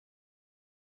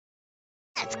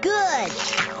That's good.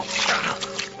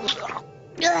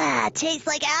 Tastes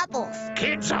like apples.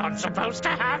 Kids aren't supposed to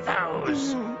have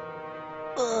those.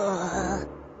 Ugh.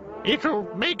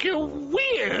 It'll make you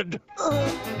weird.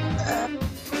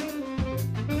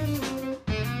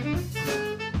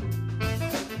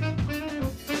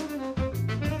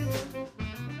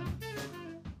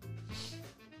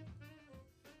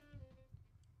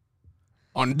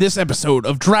 On this episode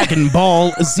of Dragon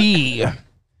Ball Z,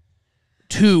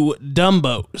 two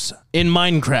Dumbos in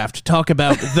Minecraft talk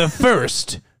about the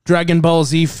first Dragon Ball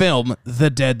Z film, The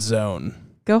Dead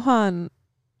Zone. Gohan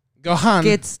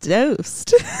gets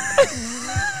dosed.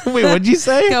 Wait, what'd you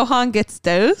say? Gohan gets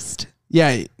dosed?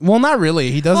 Yeah, well, not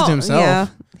really. He does it to himself. Yeah.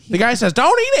 The guy says,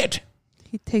 "Don't eat it."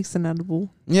 He takes an edible.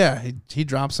 Yeah, he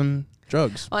drops some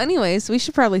drugs. Well, anyways, we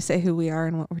should probably say who we are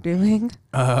and what we're doing.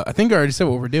 I think I already said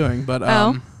what we're doing, but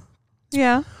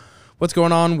Yeah. what's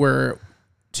going on? We're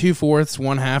 2/4,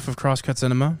 1/2 of Crosscut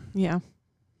Cinema. Yeah.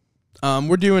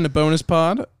 We're doing a bonus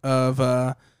pod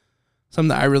of something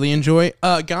that I really enjoy.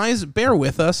 Guys, bear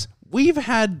with us. We've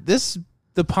had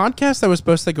the podcast that was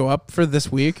supposed to go up for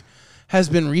this week has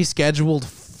been rescheduled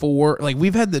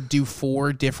we've had to do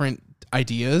 4 different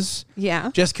ideas. Yeah.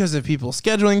 Just because of people's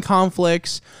scheduling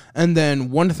conflicts. And then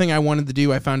one thing I wanted to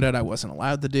do, I found out I wasn't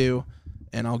allowed to do.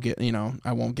 And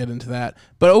I won't get into that.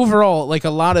 But overall, like a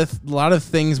lot of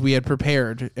things we had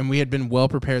prepared, and we had been well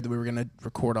prepared that we were going to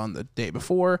record on the day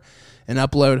before and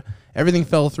upload. Everything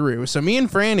fell through. So me and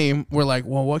Franny were like,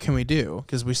 well, what can we do?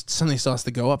 Because something still has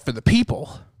to go up for the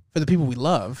people we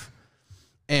love.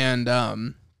 And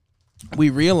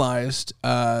we realized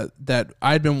that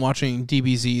I'd been watching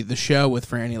DBZ, the show, with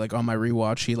Franny, like on my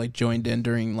rewatch. He like joined in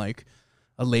during like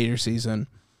a later season.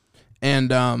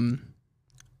 And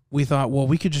we thought, well,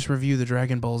 we could just review the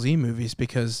Dragon Ball Z movies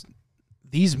because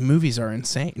these movies are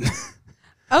insane.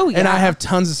 Oh, yeah. And I have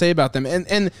tons to say about them.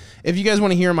 And if you guys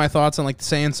want to hear my thoughts on like the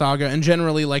Saiyan Saga and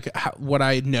generally like what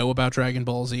I know about Dragon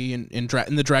Ball Z and in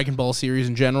the Dragon Ball series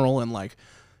in general, and like,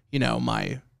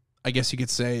 I guess you could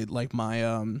say like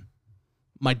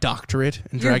my doctorate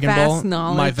in Your Dragon vast Ball,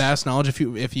 knowledge. my vast knowledge.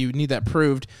 If you need that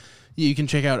proved, you can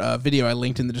check out a video I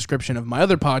linked in the description of my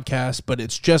other podcast, but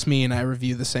it's just me and I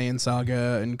review the Saiyan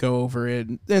Saga and go over it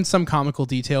in some comical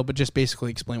detail, but just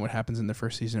basically explain what happens in the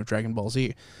first season of Dragon Ball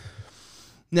Z.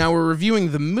 Now we're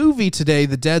reviewing the movie today,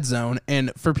 The Dead Zone,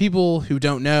 and for people who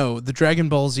don't know, the Dragon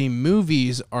Ball Z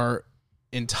movies are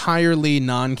entirely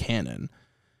non-canon.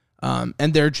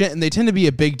 And they tend to be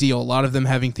a big deal. A lot of them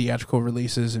having theatrical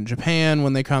releases in Japan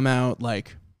when they come out.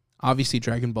 Like, obviously,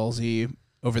 Dragon Ball Z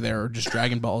over there, or just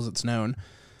Dragon Ball as it's known,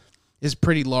 is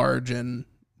pretty large and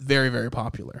very, very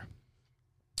popular.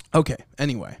 Okay,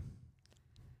 anyway.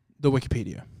 The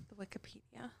Wikipedia. The Wikipedia.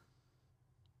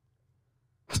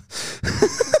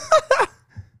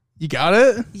 You got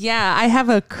it? Yeah, I have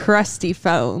a crusty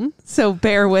phone, so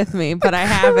bear with me, but I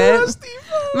have it.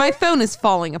 My phone is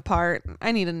falling apart.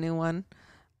 I need a new one.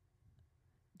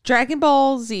 Dragon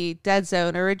Ball Z Dead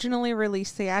Zone, originally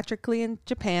released theatrically in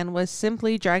Japan, was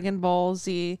simply Dragon Ball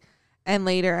Z, and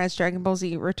later as Dragon Ball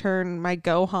Z Return My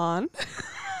Gohan.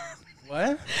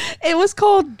 What? It was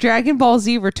called Dragon Ball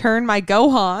Z Return My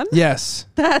Gohan. Yes.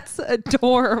 That's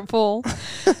adorable.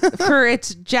 For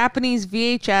its Japanese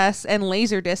VHS and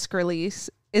Laserdisc release,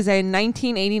 is a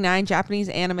 1989 Japanese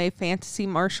anime fantasy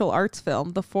martial arts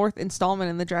film, the 4th installment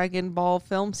in the Dragon Ball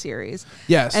film series.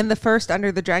 Yes. And the first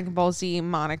under the Dragon Ball Z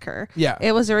moniker. Yeah.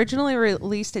 It was originally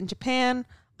released in Japan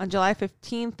on July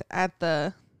 15th at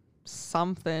the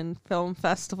something film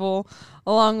festival,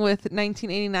 along with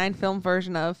 1989 film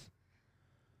version of...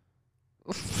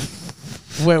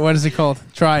 Wait, what is it called?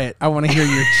 Try it. I want to hear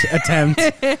your attempt.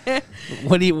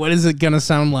 What is it going to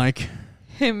sound like?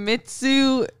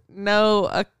 Himitsu no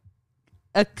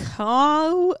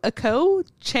Ako-chan?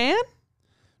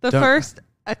 The first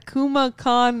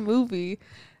Akuma-kan movie,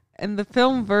 and the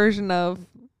film version of...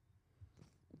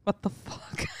 What the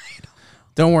fuck?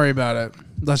 Don't worry about it.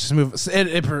 Let's just move.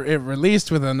 It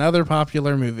released with another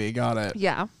popular movie. Got it.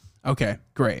 Yeah. Okay,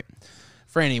 great.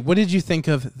 Franny, what did you think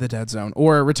of The Dead Zone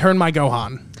or Return My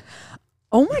Gohan?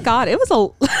 Oh my God, it was a...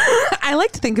 I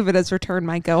like to think of it as Return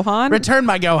My Gohan. Return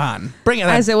My Gohan. Bring it.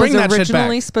 As it bring was that shit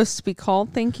originally back. supposed to be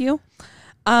called. Thank you.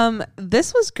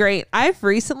 This was great. I've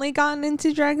recently gotten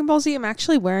into Dragon Ball Z. I'm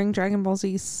actually wearing Dragon Ball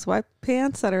Z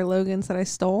sweatpants that are Logan's that I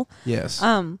stole. Yes.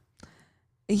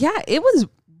 Yeah, it was...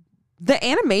 The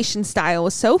animation style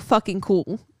was so fucking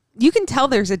cool. You can tell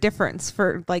there's a difference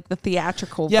for like the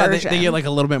theatrical version. They get like a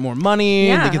little bit more money.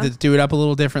 Yeah. They get to do it up a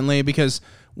little differently because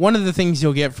one of the things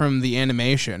you'll get from the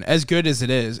animation, as good as it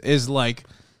is like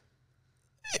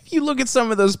if you look at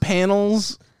some of those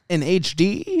panels in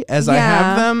HD as I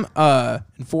have them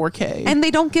in 4K. And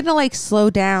they don't get to like slow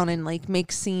down and like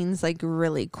make scenes like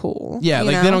really cool. Yeah,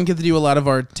 like know? they don't get to do a lot of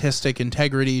artistic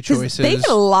integrity 'Cause choices. they get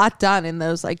a lot done in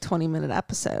those like 20-minute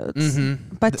episodes.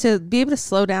 But to be able to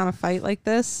slow down a fight like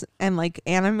this and like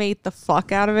animate the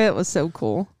fuck out of it was so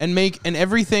cool. And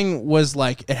everything was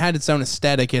like, it had its own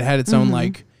aesthetic. It had its own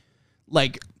like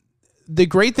the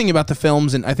great thing about the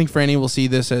films, and I think Franny will see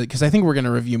this because I think we're going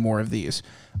to review more of these,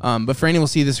 but Franny will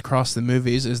see this across the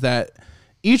movies, is that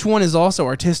each one is also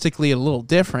artistically a little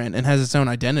different and has its own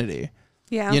identity.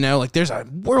 Yeah. You know, like there's a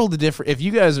world of difference. If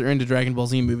you guys are into Dragon Ball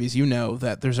Z movies, you know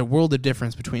that there's a world of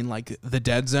difference between like the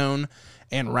Dead Zone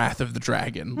and Wrath of the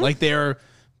Dragon. Like they're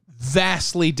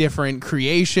vastly different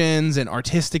creations and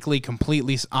artistically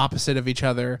completely opposite of each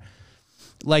other.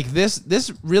 Like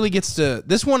this really gets to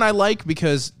this one I like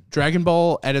because Dragon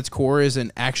Ball at its core is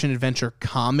an action adventure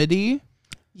comedy.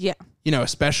 Yeah. You know,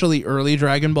 especially early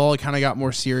Dragon Ball, it kind of got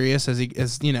more serious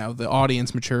as you know, the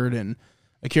audience matured, and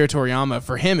Akira Toriyama,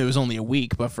 for him it was only a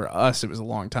week, but for us it was a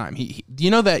long time. He do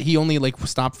you know that he only like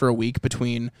stopped for a week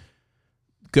between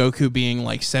Goku being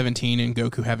like 17 and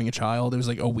Goku having a child? It was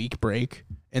like a week break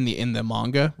in the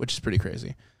manga, which is pretty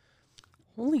crazy.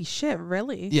 Holy shit,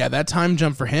 really? Yeah, that time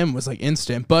jump for him was like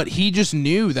instant, but he just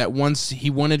knew that once he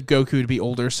wanted Goku to be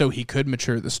older so he could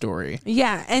mature the story.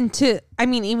 Yeah, and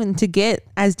even to get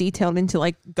as detailed into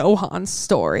like Gohan's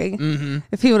story,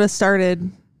 if he would have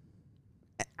started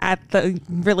at the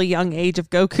really young age of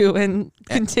Goku and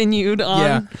continued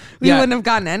on, we wouldn't have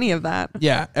gotten any of that.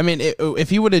 Yeah, I mean, if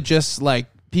he would have just like,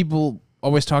 people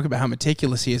always talk about how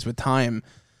meticulous he is with time,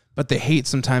 but they hate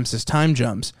sometimes his time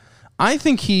jumps. I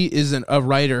think he is a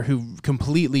writer who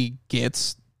completely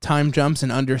gets time jumps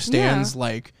and understands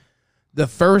like the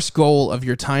first goal of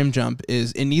your time jump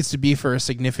is it needs to be for a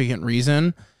significant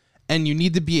reason. And you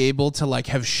need to be able to like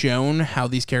have shown how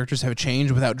these characters have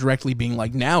changed without directly being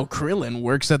like, now Krillin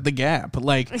works at the Gap.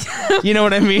 Like, you know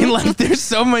what I mean? Like there's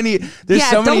so many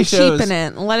don't shows. Cheapen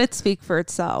it. Let it speak for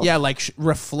itself. Yeah, like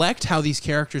reflect how these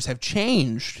characters have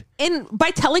changed. And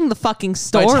by telling the fucking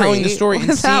story. By telling the story and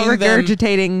without seeing them,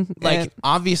 regurgitating like it.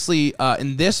 obviously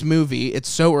in this movie, it's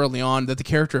so early on that the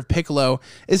character of Piccolo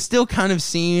is still kind of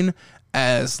seen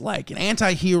as like an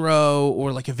anti-hero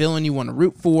or like a villain you want to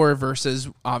root for versus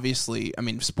obviously, I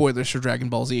mean, spoilers for Dragon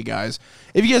Ball Z, guys.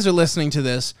 If you guys are listening to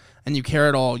this and you care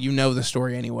at all, you know the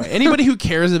story anyway. Anybody who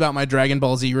cares about my Dragon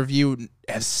Ball Z review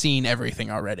has seen everything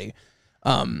already.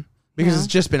 Because it's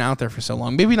just been out there for so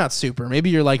long. Maybe not Super.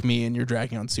 Maybe you're like me and you're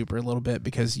dragging on Super a little bit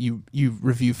because you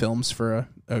review films for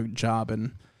a job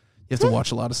and you have to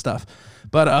watch a lot of stuff.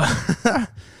 But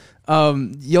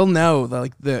you'll know that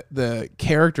like the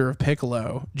character of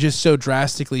Piccolo just so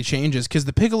drastically changes because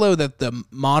the Piccolo that the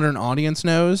modern audience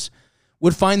knows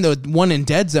would find the one in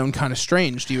Dead Zone kind of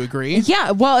strange. Do you agree?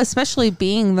 Yeah, well, especially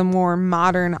being the more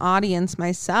modern audience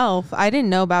myself, I didn't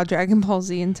know about Dragon Ball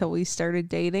Z until we started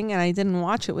dating, and I didn't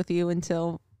watch it with you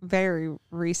until very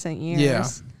recent years. Yeah.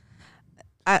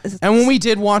 And when we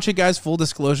did watch it, guys, full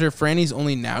disclosure, Franny's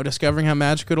only now discovering how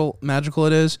magical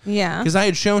it is. Yeah. Because I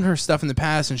had shown her stuff in the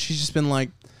past, and she's just been like,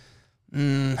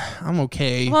 I'm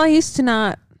okay. Well, I used to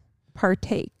not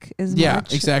partake as much. Yeah,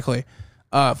 exactly.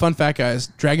 Fun fact, guys,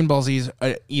 Dragon Ball Z is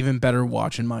an even better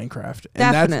watch in Minecraft.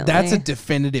 And Definitely. that's a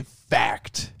definitive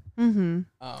fact. Mm-hmm.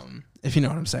 If you know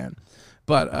what I'm saying.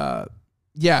 But,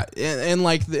 yeah, and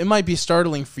like it might be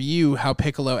startling for you how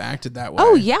Piccolo acted that way.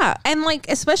 Oh, yeah. And like,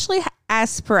 especially as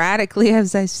sporadically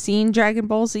as I've seen Dragon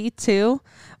Ball Z too,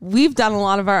 we've done a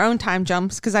lot of our own time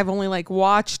jumps because I've only like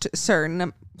watched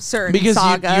certain because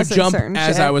sagas you jump and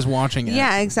as shit. I was watching it.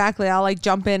 Yeah, exactly. I'll like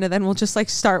jump in and then we'll just like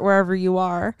start wherever you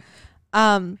are.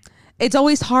 It's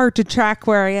always hard to track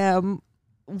where I am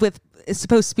with, it's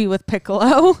supposed to be with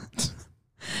Piccolo.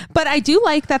 But I do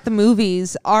like that the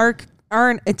movies are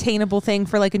an attainable thing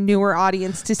for like a newer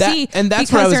audience to see, and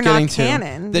that's because what I was they're getting not to.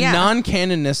 canon. The Yeah.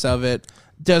 non-canonness of it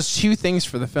does two things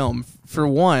for the film. For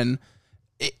one,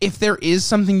 if there is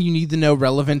something you need to know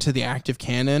relevant to the active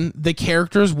canon, the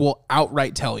characters will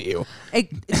outright tell you.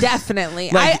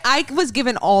 Definitely. Like- I was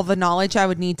given all the knowledge I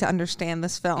would need to understand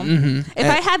this film. Mm-hmm. If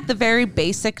I had the very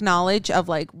basic knowledge of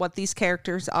like what these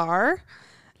characters are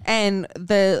and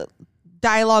the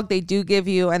dialogue they do give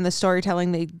you and the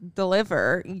storytelling they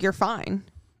deliver, you're fine.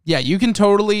 Yeah, you can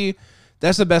totally...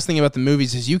 That's the best thing about the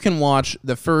movies is you can watch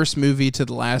the first movie to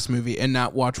the last movie and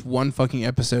not watch one fucking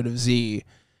episode of Z,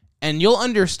 and you'll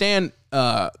understand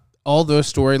all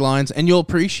those storylines and you'll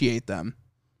appreciate them.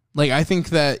 Like, I think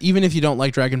that even if you don't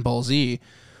like Dragon Ball Z,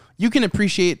 you can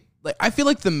appreciate... Like, I feel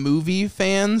like the movie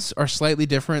fans are slightly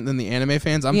different than the anime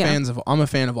fans. I'm a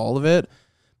fan of all of it.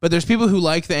 But there's people who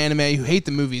like the anime who hate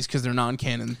the movies because they're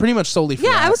non-canon. Pretty much solely for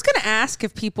Yeah, that. I was gonna ask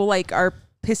if people like are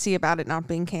pissy about it not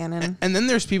being canon. And then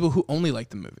there's people who only like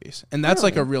the movies. And that's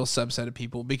like a real subset of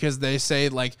people because they say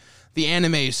like the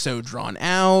anime is so drawn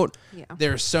out. Yeah.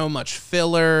 There's so much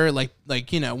filler. Like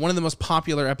one of the most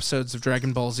popular episodes of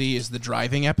Dragon Ball Z is the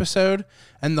driving episode.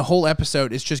 And the whole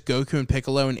episode is just Goku and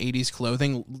Piccolo in 80s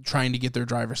clothing trying to get their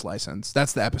driver's license.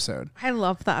 That's the episode. I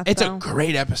love that. It's though. a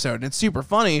great episode and it's super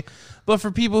funny. But for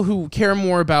people who care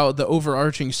more about the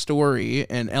overarching story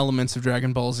and elements of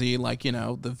Dragon Ball Z, like,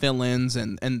 the villains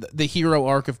and the hero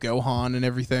arc of Gohan and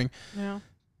everything,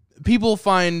 people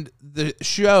find the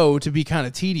show to be kind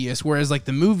of tedious, whereas like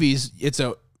the movies, it's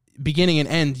a beginning and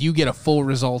end. You get a full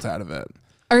result out of it.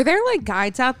 Are there like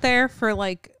guides out there for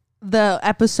like the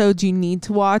episodes you need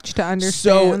to watch to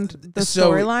understand the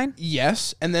storyline?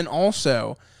 Yes, and then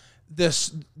also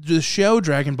the show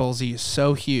Dragon Ball Z is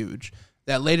so huge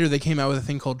that later they came out with a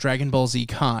thing called Dragon Ball Z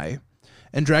Kai,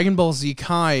 and Dragon Ball Z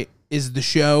Kai is the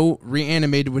show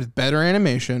reanimated with better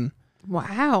animation,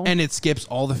 Wow. and it skips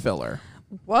all the filler.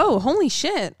 Whoa, holy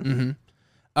shit.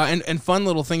 And fun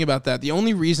little thing about that, the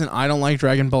only reason I don't like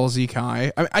Dragon Ball Z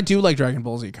Kai, I do like Dragon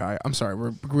Ball Z Kai. I'm sorry,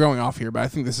 we're going off here, but I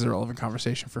think this is a relevant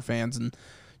conversation for fans, and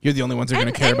you're the only ones who are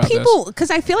going to care about people, this. because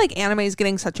I feel like anime is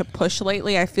getting such a push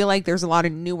lately. I feel like there's a lot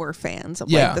of newer fans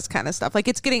of like this kind of stuff. Like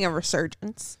it's getting a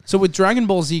resurgence. So with Dragon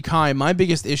Ball Z Kai, my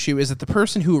biggest issue is that the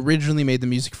person who originally made the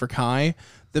music for Kai,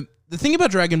 the thing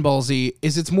about Dragon Ball Z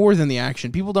is it's more than the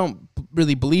action. People don't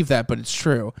really believe that, but it's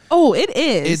true. Oh, it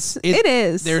is. It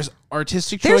is. There's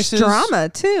artistic There's choices. drama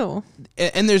too.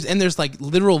 And there's like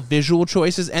literal visual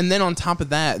choices. And then on top of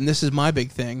that, and this is my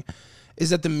big thing, is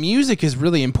that the music is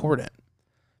really important.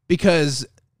 Because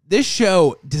this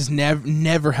show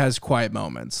never has quiet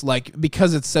moments. Like,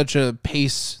 because it's such a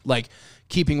pace, like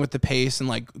keeping with the pace and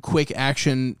like quick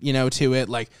action, to it,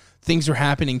 like things are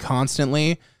happening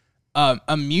constantly.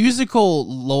 A musical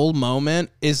lull moment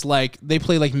is like they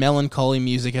play like melancholy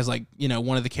music as like,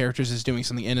 one of the characters is doing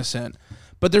something innocent.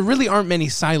 But there really aren't many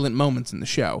silent moments in the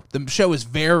show. The show is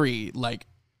very like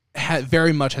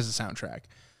very much has a soundtrack.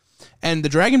 And the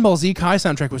Dragon Ball Z Kai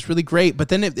soundtrack was really great, but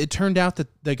then it turned out that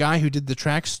the guy who did the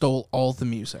track stole all the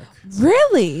music.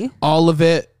 Really? All of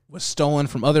it was stolen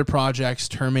from other projects,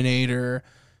 Terminator,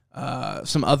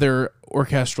 some other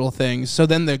orchestral things. So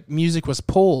then the music was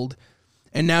pulled,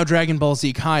 and now Dragon Ball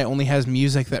Z Kai only has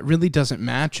music that really doesn't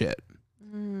match it.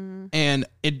 And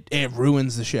it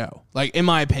ruins the show, like in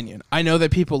my opinion. I know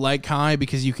that people like Kai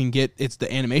because you can get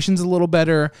the animation's a little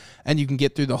better and you can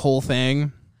get through the whole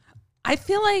thing. I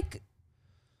feel like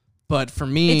But for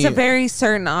me, it's a very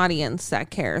certain audience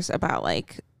that cares about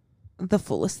like the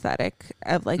full aesthetic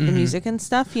of like the music and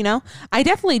stuff, I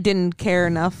definitely didn't care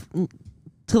enough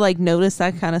to like notice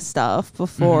that kind of stuff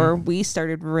before we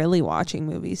started really watching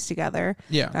movies together.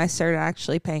 Yeah. And I started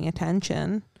actually paying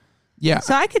attention. yeah.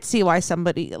 So I could see why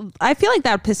I feel like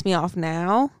that would piss me off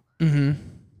now.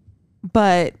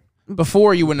 But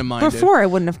Before you wouldn't have minded. before I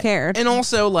wouldn't have cared. And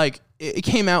also, like, it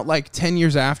came out like 10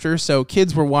 years after, so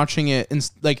kids were watching it. And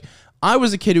like, I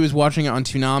was a kid who was watching it on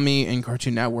Toonami and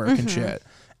Cartoon Network and shit.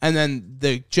 And then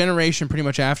the generation pretty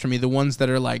much after me, the ones that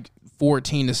are like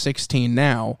 14 to 16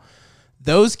 now,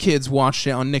 those kids watched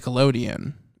it on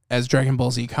Nickelodeon as Dragon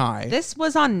Ball Z Kai. This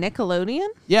was on Nickelodeon?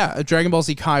 Yeah, Dragon Ball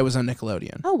Z Kai was on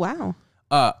Nickelodeon. Oh, wow.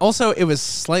 Also, it was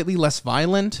slightly less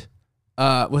violent.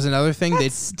 Was another thing.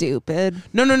 That's stupid.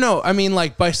 No. I mean,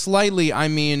 like, by slightly, I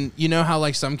mean, you know how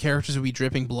like some characters would be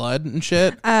dripping blood and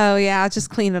shit. Oh, yeah.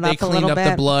 Just clean it They up a cleaned little up bit.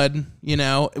 the blood.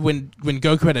 When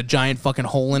Goku had a giant fucking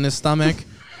hole in his stomach,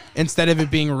 instead of it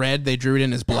being red, they drew it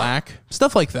in as black.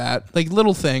 Stuff like that, like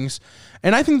little things.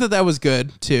 And I think that was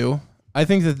good too. I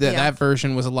think that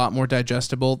version was a lot more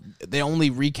digestible. They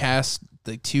only recast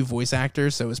the 2 voice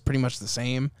actors, so it was pretty much the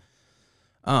same.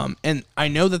 And I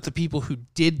know that the people who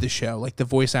did the show, like the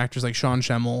voice actors like Sean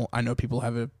Schemmel, I know people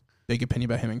have a big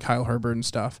opinion about him, and Kyle Herbert and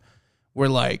stuff, were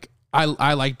like, I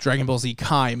like Dragon Ball Z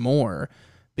Kai more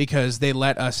because they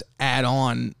let us add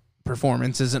on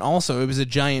performances, and also it was a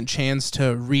giant chance to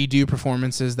redo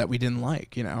performances that we didn't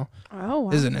like, Oh, wow.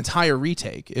 This is an entire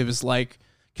retake. It was like,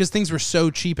 because things were so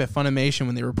cheap at Funimation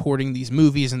when they were reporting these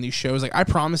movies and these shows. Like, I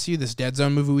promise you, this Dead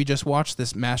Zone movie we just watched,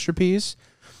 this masterpiece,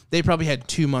 they probably had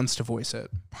 2 months to voice it.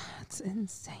 That's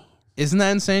insane. Isn't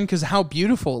that insane? Because how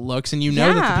beautiful it looks, and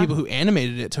that the people who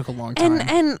animated it took a long time.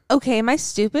 And okay, am I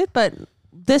stupid? But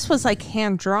this was like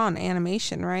hand-drawn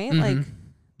animation, right? Like,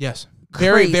 yes,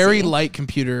 very crazy. very light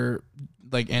computer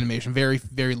like animation, very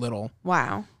very little.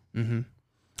 wow.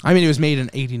 I mean, it was made in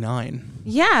 '89.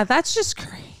 Yeah, that's just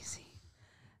crazy.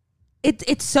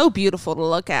 It's so beautiful to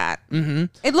look at. Mm-hmm.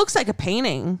 It looks like a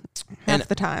painting half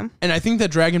the time. And I think that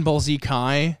Dragon Ball Z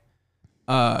Kai,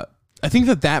 I think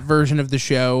that version of the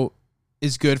show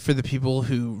is good for the people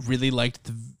who really liked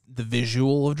the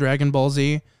visual of Dragon Ball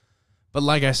Z. But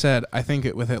like I said, I think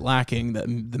with it lacking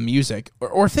the music,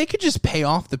 or if they could just pay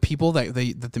off the people that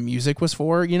the music was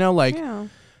for,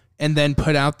 and then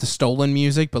put out the stolen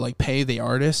music, but like pay the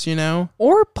artists,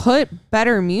 or put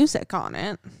better music on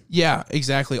it. Yeah,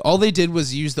 exactly. All they did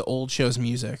was use the old show's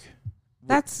music.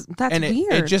 That's and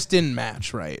weird. It just didn't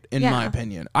match right, in my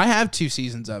opinion. I have 2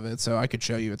 seasons of it, so I could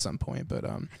show you at some point. But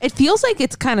it feels like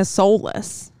it's kind of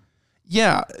soulless.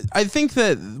 Yeah, I think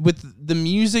that with the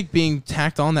music being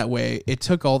tacked on that way, it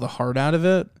took all the heart out of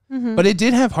it. Mm-hmm. But it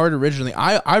did have heart originally.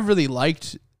 I really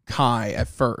liked Kai at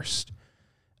first.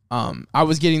 I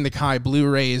was getting the Kai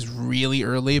Blu-rays really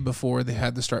early before they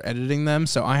had to start editing them,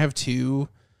 so I have 2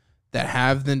 that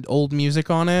have the old music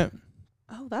on it.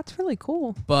 Oh, that's really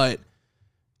cool. But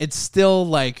it's still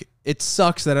like, it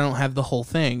sucks that I don't have the whole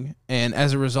thing, and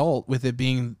as a result, with it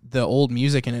being the old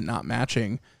music and it not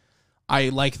matching, I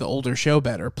like the older show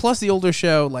better. Plus, the older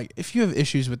show, like, if you have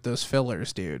issues with those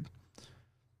fillers, dude,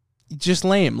 just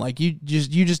lame. Like, you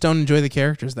just don't enjoy the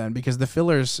characters then, because the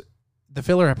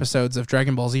filler episodes of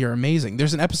Dragon Ball Z are amazing.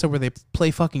 There's an episode where they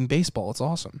play fucking baseball. It's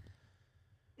awesome.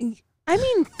 I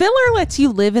mean, filler lets you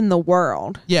live in the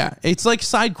world. Yeah, it's like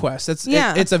side quests.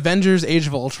 It's Avengers: Age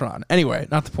of Ultron. Anyway,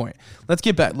 not the point. Let's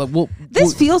get back.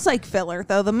 This feels like filler,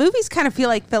 though. The movies kind of feel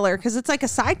like filler because it's like a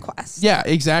side quest. Yeah,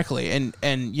 exactly. And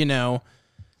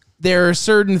there are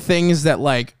certain things that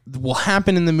like will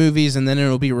happen in the movies, and then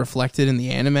it'll be reflected in the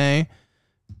anime.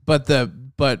 But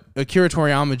Akira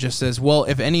Toriyama just says, well,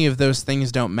 if any of those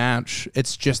things don't match,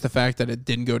 it's just the fact that it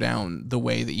didn't go down the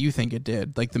way that you think it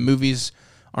did. Like, the movies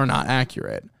are not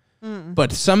accurate.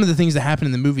 But some of the things that happen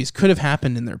in the movies could have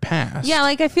happened in their past. Yeah,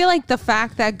 like I feel like the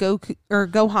fact that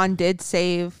Gohan did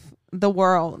save the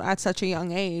world at such a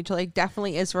young age, like,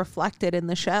 definitely is reflected in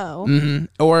the show. Mm-hmm.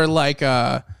 Or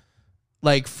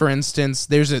like for instance,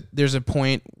 there's a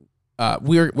point.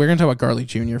 We're gonna talk about Garlic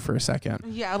Jr. for a second.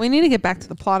 Yeah, we need to get back to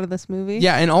the plot of this movie.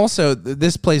 Yeah, and also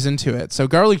this plays into it. So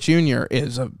Garlic Jr.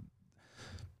 is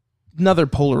another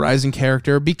polarizing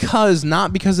character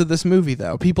not because of this movie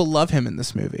though. People love him in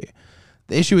this movie.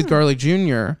 The issue with Garlic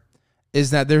Jr. is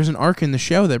that there's an arc in the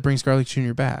show that brings Garlic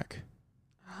Jr. back.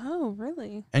 Oh,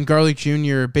 really? And Garlic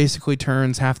Jr. basically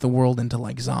turns half the world into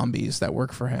like zombies that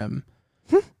work for him.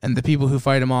 And the people who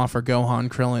fight him off are Gohan,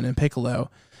 Krillin, and Piccolo.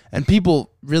 And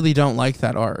people really don't like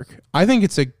that arc. I think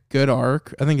it's a good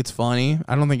arc. I think it's funny.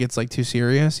 I don't think it's like too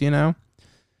serious,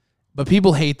 But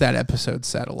people hate that episode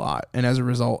set a lot. And as a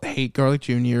result, hate Garlic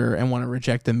Jr. and want to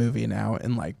reject the movie now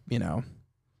and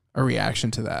a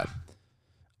reaction to that.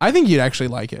 I think you'd actually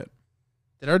like it.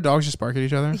 Did our dogs just bark at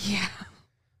each other? Yeah.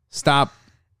 Stop.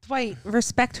 Dwight,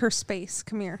 respect her space.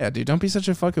 Come here. Yeah, dude, don't be such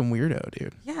a fucking weirdo,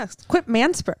 dude. Yeah, quit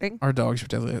manspreading. Our dogs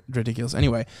are ridiculous.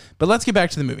 Anyway, but let's get back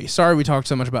to the movie. Sorry we talked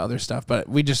so much about other stuff, but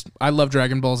I love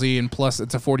Dragon Ball Z, and plus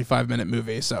it's a 45-minute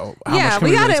movie, so we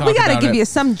gotta give you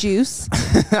some juice.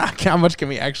 How much can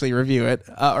we actually review it?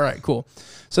 All right, cool.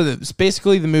 So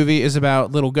basically the movie is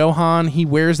about little Gohan. He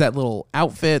wears that little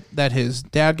outfit that his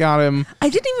dad got him. I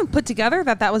didn't even put together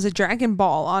that was a Dragon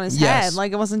Ball on his head.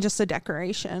 Like, it wasn't just a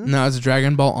decoration. No, it's a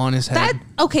Dragon Ball on his head.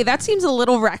 That seems a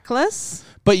little reckless.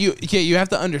 But you have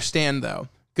to understand, though.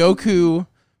 Goku,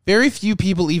 very few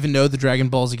people even know the Dragon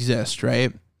Balls exist,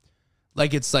 right?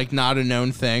 Like, it's like not a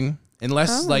known thing.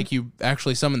 Unless like you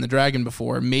actually summoned the dragon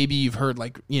before. Maybe you've heard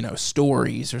like,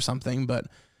 stories or something, but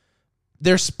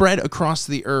they're spread across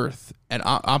the earth at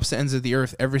opposite ends of the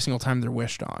earth every single time they're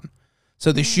wished on.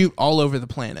 So they shoot all over the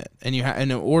planet, and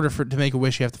in order to make a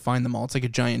wish, you have to find them all. It's like a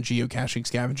giant geocaching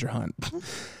scavenger hunt.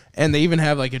 And they even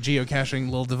have like a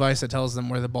geocaching little device that tells them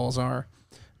where the balls are.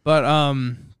 But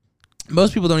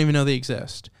most people don't even know they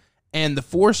exist. And the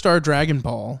 4-star Dragon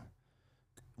Ball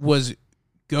was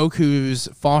Goku's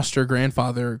foster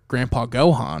grandfather, Grandpa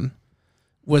Gohan,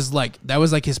 was like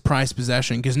his prized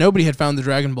possession, because nobody had found the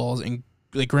Dragon Balls in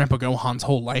like Grandpa Gohan's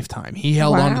whole lifetime. He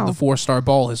held on to the 4-star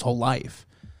ball his whole life.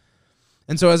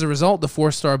 And so as a result, the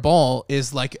 4-star ball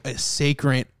is like a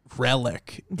sacred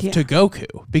relic to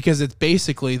Goku, because it's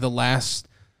basically the last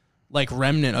like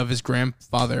remnant of his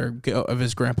Grandpa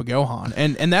Gohan.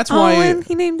 And that's why and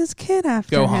he named his kid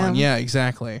after Gohan. him. Yeah,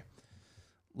 exactly.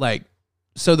 Like,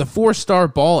 so the 4-star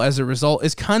ball as a result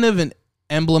is kind of an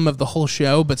emblem of the whole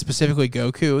show, but specifically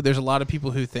Goku. There's a lot of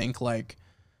people who think like,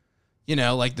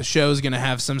 like the show's going to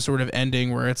have some sort of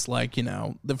ending where it's like,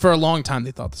 for a long time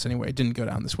they thought this anyway. It didn't go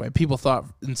down this way. People thought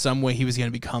in some way he was going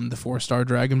to become the 4-star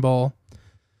Dragon Ball,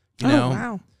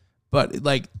 Wow. But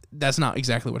like that's not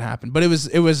exactly what happened. But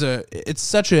it's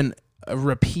such a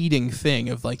repeating thing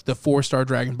of like the 4-star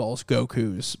Dragon Ball's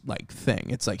Goku's like thing.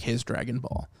 It's like his Dragon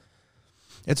Ball.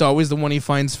 It's always the one he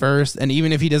finds first, and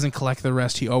even if he doesn't collect the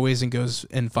rest, he always goes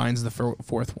and finds the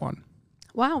fourth one.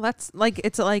 Wow, that's like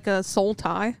it's like a soul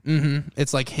tie. Mm-hmm.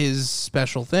 It's like his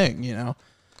special thing, you know,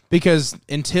 because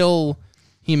until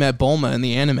he met Bulma in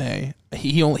the anime,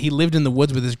 he lived in the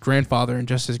woods with his grandfather and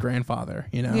just his grandfather,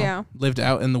 you know, Yeah. lived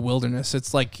out in the wilderness.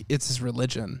 It's like it's his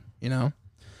religion, you know.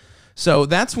 So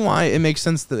that's why it makes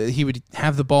sense that he would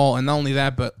have the ball, and not only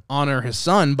that, but honor his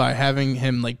son by having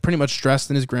him like pretty much dressed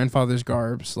in his grandfather's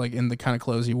garbs, like in the kind of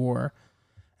clothes he wore,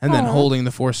 and then Aw. holding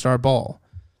the 4-star ball.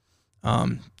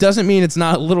 Doesn't mean it's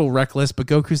not a little reckless, but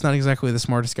Goku's not exactly the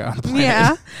smartest guy on the planet.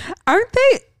 Yeah. Aren't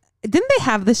they? Didn't they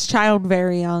have this child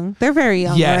very young? They're very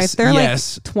young, Yes, right? They're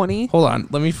yes. like 20. Hold on,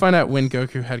 let me find out when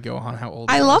Goku had Gohan. How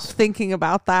old? I he love was. thinking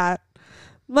about that.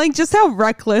 Like just how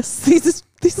reckless these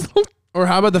little. Or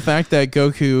how about the fact that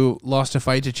Goku lost a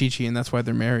fight to Chi-Chi, and that's why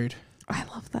they're married? I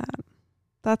love that.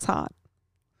 That's hot.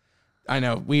 I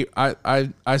know.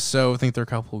 I so think they're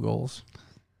couple goals.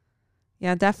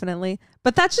 Yeah, definitely.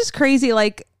 But that's just crazy.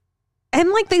 Like,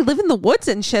 and like they live in the woods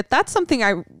and shit. That's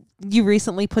something you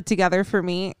recently put together for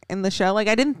me in the show. Like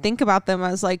I didn't think about them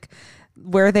as like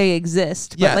where they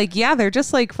exist. But Yeah. like, yeah, they're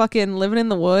just like fucking living in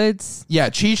the woods. Yeah,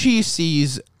 Chi-Chi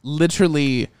sees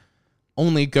literally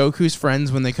only Goku's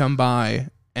friends when they come by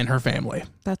and her family,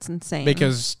 That's insane.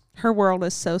 because her world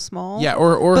is so small. yeah,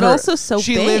 or But her, also so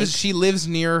she big. lives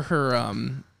near her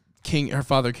her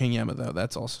father King Yama, though.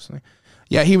 That's also something.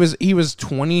 Yeah, he was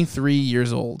 23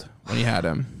 years old when he had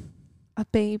him. A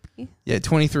baby. Yeah,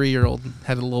 23-year-old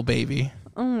had a little baby.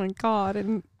 Oh my god.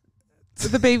 And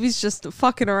the baby's just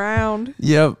fucking around,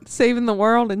 Yep. saving the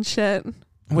world and shit.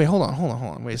 Wait, hold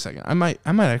on. Wait a second. I might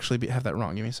actually have that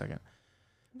wrong. Give me a second.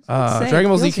 Say, Dragon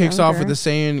Ball Z feels kicks off with younger. the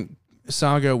Saiyan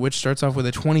saga, which starts off with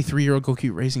a 23-year-old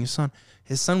Goku raising his son.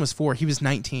 His son was 4. He was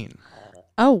 19.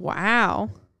 Oh wow.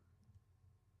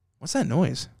 What's that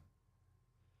noise?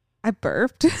 I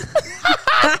burped.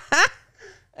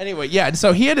 Anyway, yeah.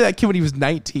 So he had that kid when he was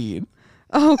 19.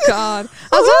 Oh God.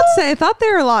 I was about to say, I thought they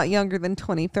were a lot younger than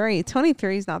 23.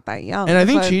 23 is not that young. And I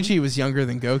think but Chi-Chi was younger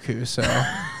than Goku, so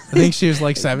I think she was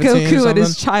like 17 or Goku something. and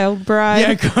his child bride.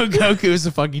 Yeah, Goku is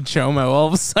a fucking chomo all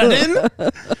of a sudden.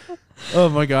 Oh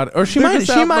my god. Or she They're might just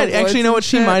out in the actually, woods you know and what?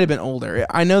 She shit. might have been older.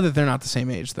 I know that they're not the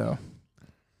same age though.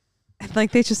 And,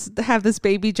 like they just have this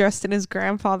baby dressed in his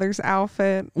grandfather's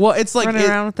outfit, Well, it's like running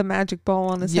around with the magic ball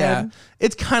on his yeah, head.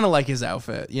 it's kind of like his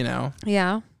outfit, you know,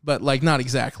 Yeah. but like not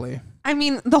exactly. I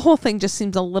mean, the whole thing just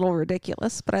seems a little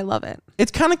ridiculous, but I love it.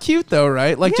 It's kind of cute though,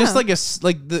 right? Like just Yeah.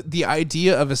 like the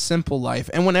idea of a simple life.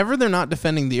 And whenever they're not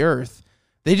defending the Earth,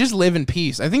 they just live in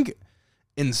peace. I think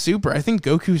in Super, I think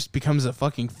Goku becomes a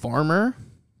fucking farmer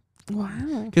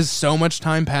Wow. because so much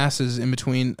time passes in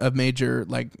between a major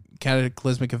like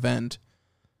cataclysmic event.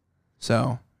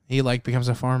 So he like becomes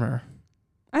a farmer.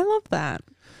 I love that.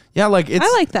 Yeah, like it's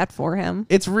I like that for him.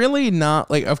 it's really not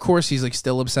like, of course he's like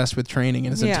still obsessed with training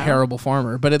and is Yeah. a terrible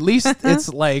farmer, but at least it's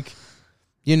like,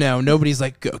 you know, nobody's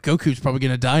like Goku's probably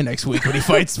gonna die next week when he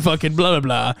fights fucking blah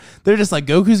blah blah. They're just like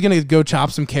Goku's gonna go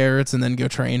chop some carrots and then go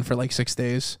train for like 6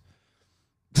 days.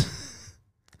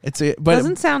 But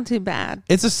Doesn't sound too bad.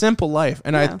 it's a simple life,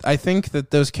 and Yeah. I think that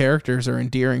those characters are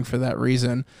endearing for that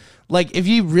reason. Like if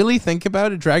you really think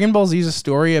about it, Dragon Ball Z is a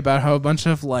story about how a bunch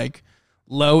of like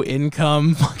low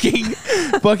income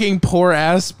fucking poor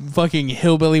ass fucking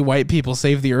hillbilly white people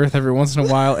save the earth every once in a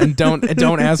while and don't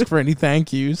ask for any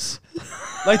thank yous.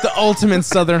 Like the ultimate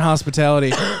Southern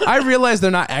hospitality. I realize they're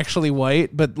not actually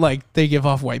white, but like they give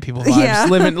off white people vibes, Yeah.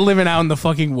 living out in the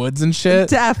fucking woods and shit.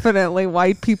 Definitely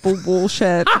white people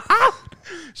bullshit.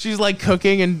 She's like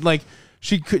cooking and like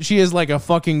she has like a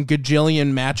fucking gajillion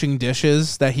matching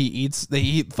dishes that he eats. They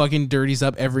eat fucking dirties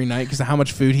up every night because of how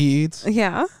much food he eats.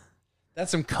 Yeah. That's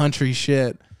some country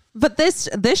shit. But this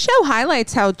show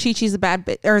highlights how Chi-Chi's a bad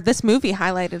bitch, or this movie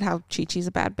highlighted how Chi-Chi's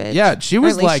a bad bitch. Yeah, she Or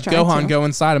was at least like, tried Gohan, to. go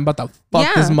inside. I'm about to fuck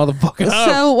Yeah. this motherfucker up.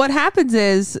 So what happens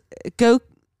is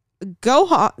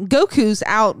Goku's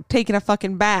out taking a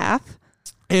fucking bath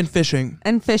And fishing.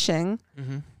 and fishing,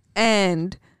 Mm-hmm.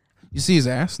 and You see his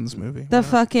ass in this movie. the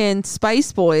fucking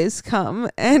Spice Boys come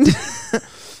and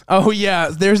Oh, yeah.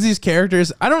 There's these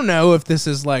characters. I don't know if this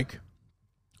is like...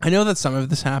 I know that some of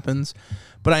this happens,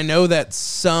 but I know that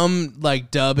some like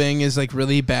dubbing is like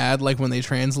really bad, like when they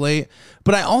translate.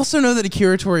 But I also know that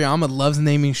Akira Toriyama loves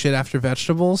naming shit after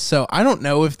vegetables, so I don't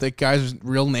know if the guy's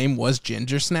real name was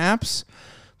Ginger Snaps,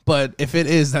 but if it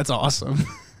is, that's awesome.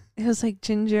 it was like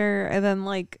ginger, and then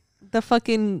like the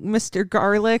fucking Mr.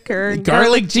 Garlic or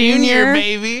Garlic Jr.,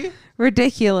 baby.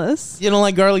 Ridiculous. You don't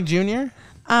like Garlic Jr.?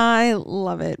 I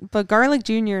love it. But Garlic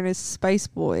Jr. and his Spice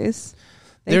Boys,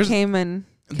 they came and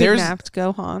kidnapped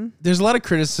Gohan. There's a lot of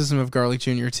criticism of Garlic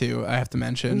Jr. too, I have to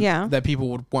mention. Yeah. That people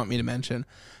would want me to mention.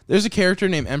 There's a character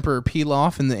named Emperor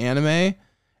Pilaf in the anime.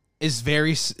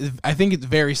 I think it's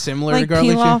very similar to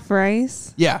Garlic Jr. Pilaf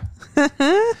rice? Yeah.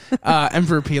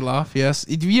 Emperor Pilaf, yes.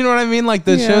 You know what I mean? Like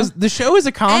the show is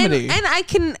a comedy.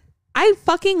 And I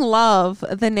fucking love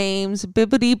the names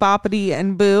Bibbidi Boppity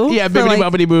and Boo. Yeah, Bibbidi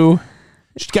Boppity Boo.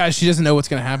 Guys, she doesn't know what's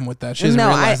going to happen with that. She doesn't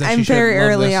realize that I'm very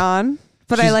early on,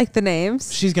 but I like the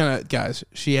names. She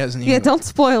hasn't even. Yeah, don't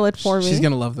spoil it for me. She's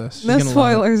going to love this. No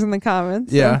spoilers in the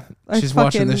comments. Yeah, she's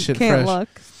watching this shit can't fresh. Look.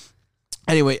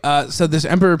 Anyway, so this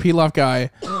Emperor Pilaf guy,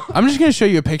 I'm just going to show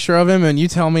you a picture of him, and you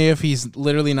tell me if he's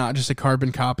literally not just a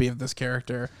carbon copy of this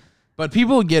character. But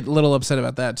people get a little upset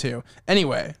about that, too.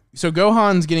 Anyway, so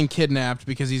Gohan's getting kidnapped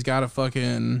because he's got a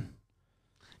fucking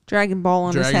Dragon Ball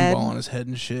on his head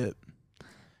and shit.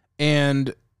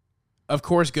 And, of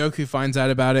course, Goku finds out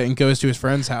about it and goes to his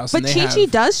friend's house. But Chi-Chi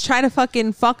does try to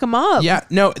fucking fuck him up. Yeah,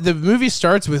 no, the movie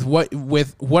starts with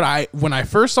when I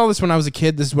first saw this when I was a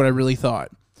kid, this is what I really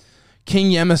thought.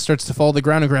 King Yemma starts to fall to the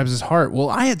ground and grabs his heart. Well,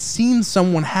 I had seen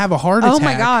someone have a heart attack. Oh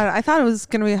my God. I thought it was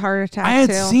going to be a heart attack. I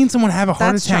had seen someone have a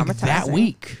heart attack that traumatizing.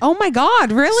 week. Oh my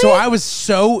God, really? So I was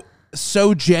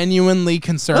so genuinely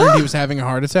concerned he was having a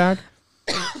heart attack.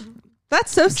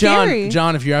 That's so scary.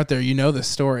 John, if you're out there, you know this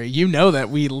story. You know that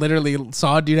we literally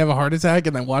saw a dude have a heart attack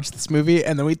and then watched this movie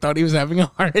and then we thought he was having a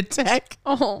heart attack.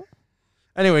 Oh.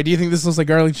 Anyway, do you think this looks like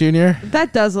Garlic Jr.?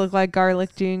 That does look like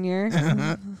Garlic Jr.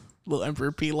 Little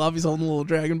Emperor Pilaf, he's holding a little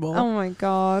Dragon Ball. Oh my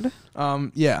God.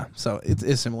 Yeah, so it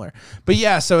is similar. But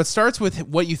yeah, so it starts with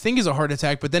what you think is a heart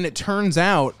attack, but then it turns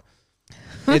out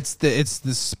it's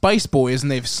the Spice Boys,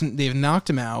 and they've knocked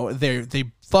him out.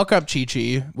 They fuck up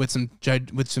Chi-Chi with some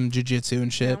jujitsu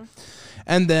and shit,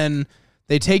 and then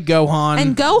they take Gohan.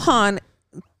 And Gohan,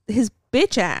 his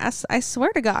bitch ass. I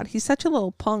swear to God, he's such a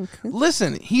little punk.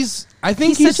 Listen, I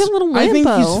think he's such a little I think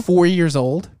wimpo. he's 4 years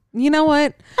old. You know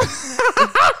what?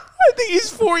 I think he's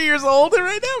 4 years old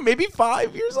right now, maybe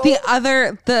 5 years old.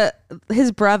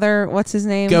 His brother, what's his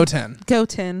name? Goten,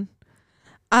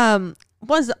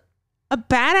 was a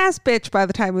badass bitch by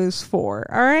the time he was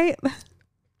 4. All right.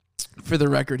 For the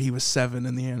record, he was 7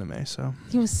 in the anime, so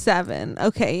he was 7.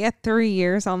 Okay, he had 3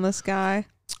 years on this guy.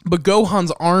 But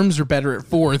Gohan's arms are better at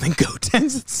 4 than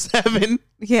Goten's at 7.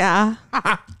 Yeah.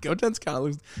 Goten's kind of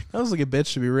looks like a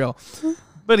bitch, to be real.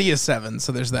 But he is 7,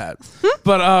 so there's that.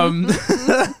 But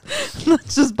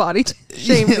let's just body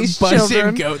shame these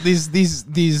children.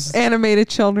 These animated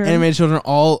children. Animated children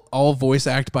all voice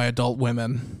act by adult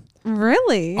women.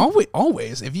 Really?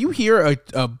 Always. If you hear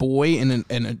a boy in a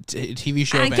TV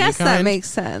show, I of guess any kind, that makes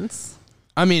sense.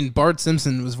 I mean, Bart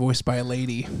Simpson was voiced by a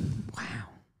lady. Wow.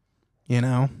 You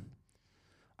know,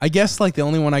 I guess like the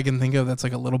only one I can think of that's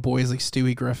like a little boy is like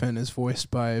Stewie Griffin is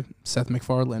voiced by Seth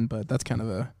MacFarlane, but that's kind of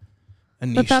a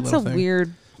niche. But that's a thing.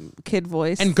 weird kid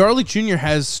voice. And Garlic Jr.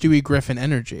 has Stewie Griffin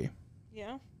energy.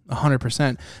 Yeah.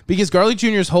 100%. Because Garlic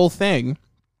Jr.'s whole thing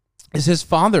is his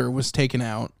father was taken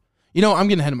out. You know, I'm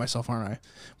getting ahead of myself, aren't I?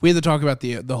 We had to talk about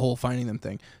the whole finding them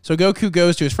thing. So Goku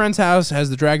goes to his friend's house, has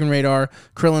the Dragon Radar.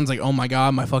 Krillin's like, oh my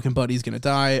God, my fucking buddy's going to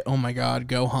die. Oh my God,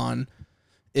 Gohan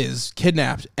is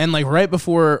kidnapped. And like right after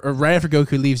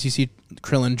Goku leaves, you see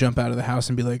Krillin jump out of the house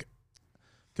and be like,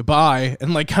 goodbye,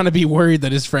 and like kind of be worried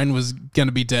that his friend was going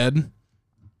to be dead,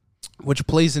 which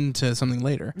plays into something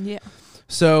later. Yeah.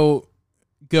 So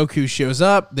Goku shows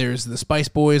up. There's the Spice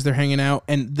Boys. They're hanging out.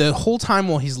 And the whole time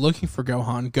while he's looking for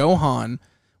Gohan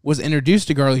was introduced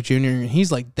to Garlic Jr. And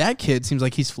he's like, that kid seems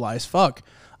like he's fly as fuck.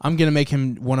 I'm going to make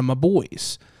him one of my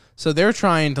boys. So they're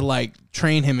trying to like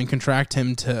train him and contract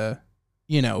him to,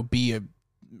 you know, be a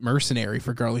mercenary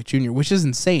for Garlic Jr., which is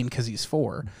insane because he's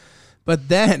 4. But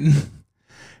then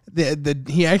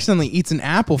he accidentally eats an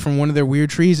apple from one of their weird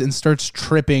trees and starts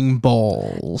tripping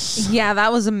balls. Yeah,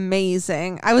 that was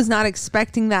amazing. I was not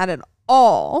expecting that at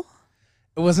all.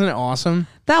 Wasn't it awesome?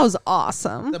 That was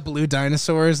awesome. The blue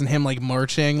dinosaurs and him like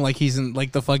marching like he's in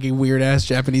like the fucking weird ass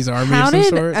Japanese army How of some did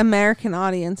sort. American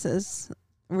audiences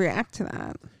react to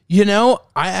that? You know,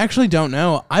 I actually don't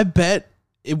know. I bet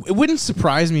it wouldn't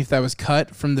surprise me if that was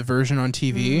cut from the version on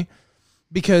TV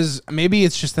because maybe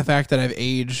it's just the fact that I've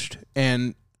aged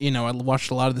and, you know, I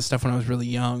watched a lot of this stuff when I was really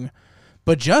young.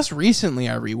 But just recently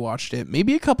I rewatched it,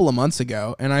 maybe a couple of months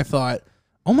ago, and I thought,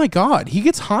 oh my God, he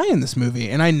gets high in this movie.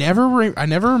 And I never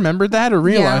remembered that or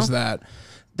realized that.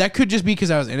 that could just be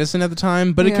because I was innocent at the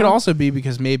time, but it could Yeah. also be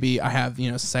because maybe I have,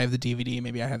 since I have the DVD,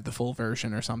 maybe I have the full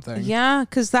version or something. Yeah,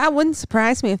 because that wouldn't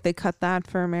surprise me if they cut that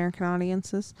for American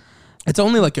audiences. It's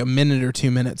only like a minute or 2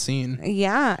 minute scene.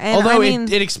 Yeah, and Although I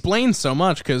mean, it explains so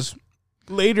much because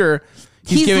later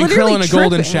he's He's giving literally Krillin a golden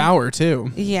tripping. shower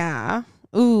too. yeah.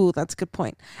 Ooh, that's a good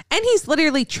point. And he's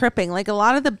literally tripping. Like a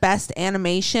lot of the best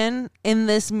animation in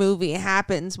this movie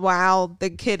happens while the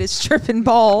kid is tripping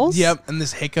balls. Yep, and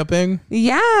this hiccuping.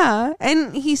 Yeah,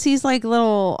 and he sees like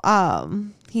little.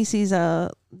 He sees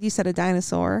you said a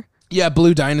dinosaur. Yeah,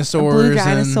 blue dinosaurs. Blue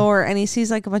dinosaur, and he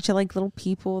sees like a bunch of like little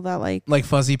people that like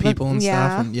fuzzy people and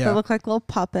stuff. And that look like little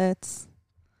puppets.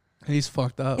 He's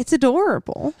fucked up. It's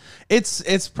adorable.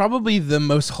 It's probably the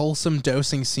most wholesome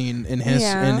dosing scene in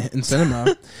Yeah. in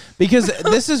cinema, because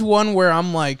this is one where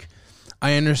I'm like,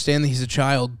 I understand that he's a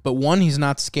child, but one, he's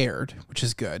not scared, which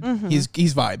is good. Mm-hmm. He's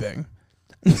vibing.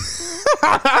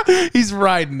 He's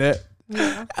riding it.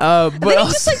 But But he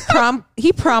also- just like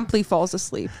he promptly falls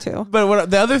asleep too. but what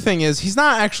the other thing is, he's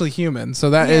not actually human, so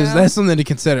Yeah. that's something to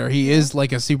consider. He is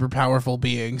like a super powerful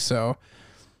being, so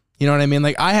you know what I mean.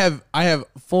 Like I have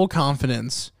full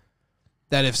confidence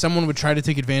that if someone would try to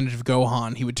take advantage of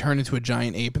Gohan, he would turn into a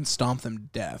giant ape and stomp them to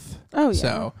death. Oh, yeah.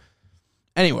 So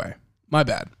anyway, my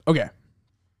bad. Okay,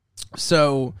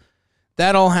 so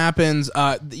that all happens.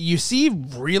 You see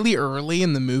really early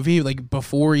in the movie, like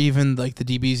before even like the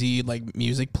DBZ like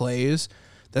music plays,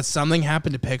 that something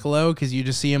happened to Piccolo because you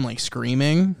just see him like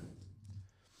screaming,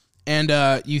 and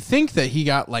you think that he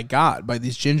got by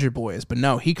these ginger boys, but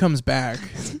no, he comes back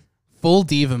full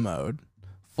diva mode,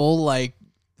 full like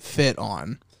fit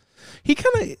on.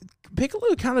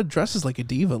 Piccolo kind of dresses like a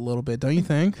diva a little bit, don't you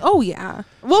think? Oh yeah.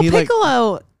 Well, He, like-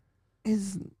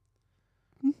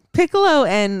 Piccolo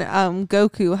and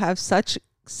Goku have such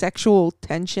sexual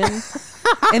tension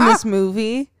in this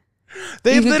movie.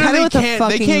 They You can cut it literally with a can't.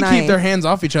 They fucking can't keep knife. their hands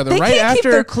off each other. They right can't after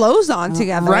keep their clothes on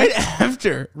together. Right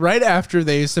after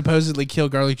they supposedly kill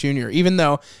Garlic Jr. Even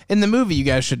though in the movie, you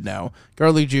guys should know,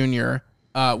 Garlic Jr.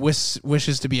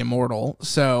 Wishes to be immortal,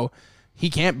 so he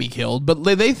can't be killed. But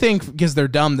they think because they're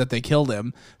dumb that they killed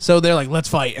him, so they're like, "Let's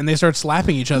fight," and they start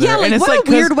slapping each other. Yeah, like, and it's what a like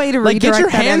 'cause, weird way to like get your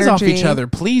redirect that hands off energy. each other,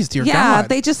 please, dear Yeah, God.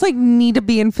 they just like need to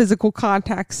be in physical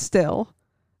contact still.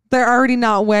 They're already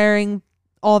not wearing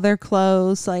all their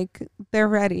clothes. Like they're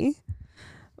ready.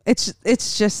 It's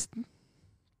just.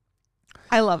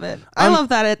 I love it. I love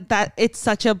that it's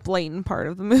such a blatant part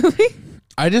of the movie.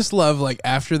 I just love like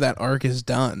after that arc is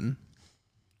done.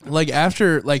 Like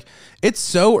after it's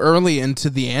so early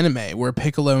into the anime where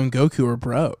Piccolo and Goku are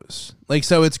bros. Like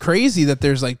so it's crazy that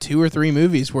there's like 2 or 3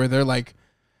 movies where they're like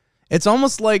it's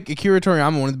almost like Akira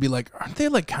Toriyama wanted to be like, aren't they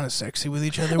like kind of sexy with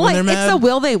each other when Like they're mad? it's a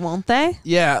will they won't they?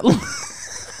 Yeah.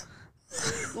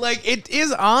 Like it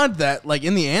is odd that like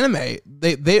in the anime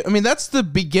they I mean that's the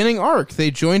beginning arc.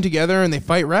 They join together and they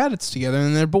fight Raditz together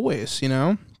and they're boys, you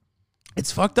know?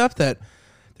 It's fucked up that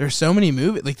there's so many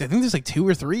movies. Like I think there's like 2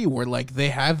 or 3 where like they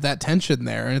have that tension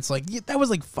there, and it's like that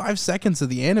was like 5 seconds of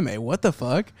the anime. What the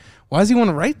fuck? Why does he want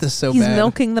to write this so He's bad?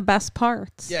 milking the best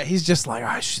parts. Yeah, he's just like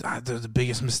the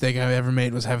biggest mistake I've ever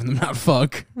made was having them not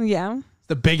fuck. Yeah.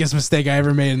 The biggest mistake I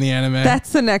ever made in the anime.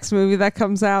 That's the next movie that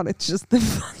comes out. It's just the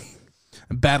fucking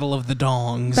Battle of the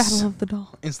Dongs Battle of the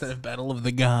Doll. instead of Battle of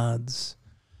the Gods.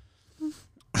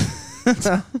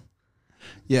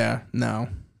 Yeah, no.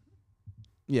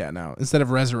 Instead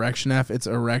of Resurrection F, it's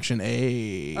Erection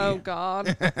A. Oh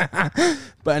God.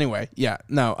 But anyway, yeah,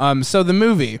 no. So the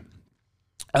movie,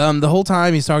 the whole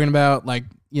time he's talking about like,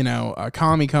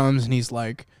 Kami comes and he's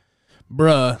like,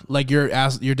 bruh, like your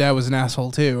dad was an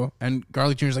asshole too. And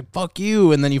Garlic Jr.'s like, fuck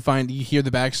you. And then you hear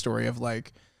the backstory of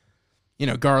like,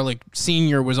 Garlic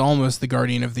Sr. was almost the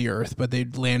guardian of the earth, but they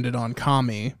landed on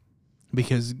Kami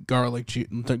because Garlic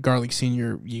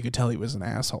Sr., you could tell he was an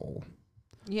asshole.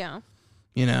 Yeah.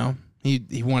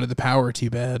 He wanted the power too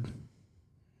bad.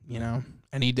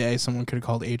 Any day someone could have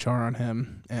called HR on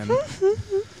him,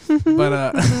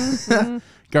 but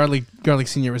Garlic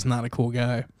Sr. was not a cool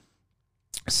guy.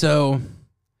 So,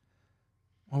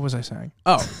 what was I saying?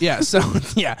 Oh yeah, so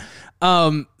yeah,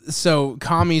 so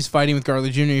Kami's fighting with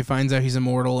Garlic Jr. He finds out he's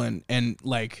immortal, and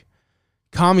like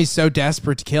Kami's so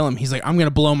desperate to kill him, he's like, I'm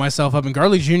gonna blow myself up, and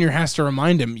Garlic Jr. has to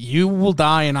remind him, you will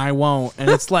die and I won't. And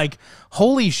it's like,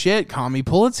 holy shit, Kami,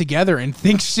 pull it together and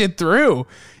think shit through.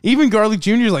 Even Garlic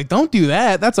Jr. is like, don't do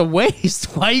that, that's a waste.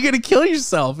 Why are you gonna kill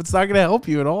yourself? It's not gonna help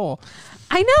you at all.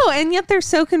 I know, and yet they're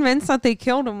so convinced that they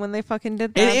killed him when they fucking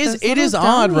did that. It Those is little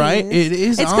odd, right? dummies. It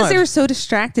is It's because odd. they were so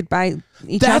distracted by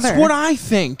each other. That's what I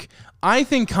think. I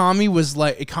think Kami's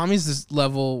this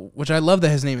level, which I love that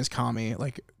his name is Kami.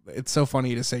 Like, it's so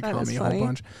funny to say That is Kami a whole funny.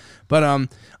 bunch. But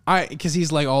because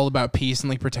he's like all about peace and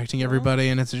like protecting everybody,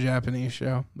 and it's a Japanese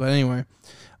show. But anyway,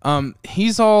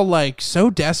 he's all like so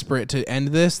desperate to end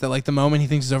this that like the moment he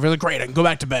thinks it's over, like, great, I can go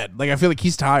back to bed. Like, I feel like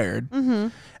he's tired. Mm-hmm.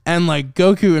 And like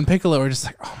Goku and Piccolo are just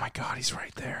like, oh my god, he's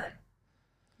right there.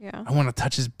 Yeah. I want to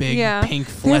touch his big Yeah. pink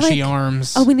They're fleshy like,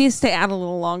 arms. Oh, we need to stay out a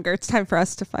little longer. It's time for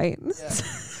us to fight.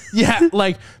 Yeah,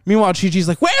 like, meanwhile, Chi-Chi's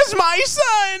like, where's my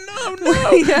son? Oh,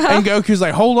 no. Yeah. And Goku's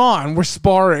like, hold on, we're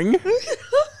sparring.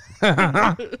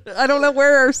 I don't know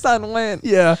where our son went.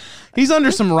 Yeah. He's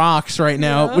under some rocks right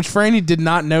now, Yeah. which Franny did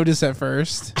not notice at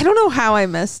first. I don't know how I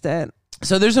missed it.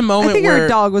 So there's a I moment think where our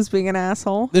dog was being an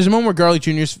asshole. there's a moment where Garlic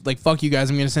Jr.'s like, fuck you guys,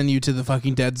 I'm going to send you to the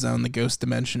fucking dead zone, the ghost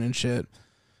dimension and shit.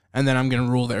 And then I'm going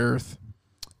to rule the earth.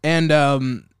 And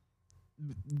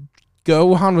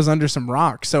Gohan was under some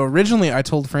rocks. So originally I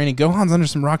told Franny, Gohan's under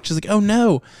some rocks. She's like, oh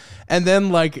no. And then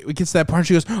like it gets to that part and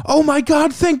she goes, oh my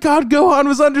god, thank god Gohan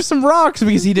was under some rocks,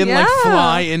 because he didn't like Yeah.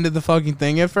 fly into the fucking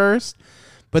thing at first.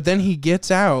 But then he gets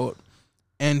out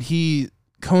and he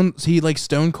like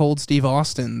Stone Cold Steve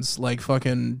Austin's like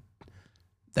fucking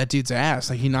that dude's ass.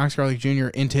 Like, he knocks Garlic Jr.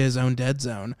 into his own dead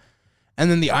zone. And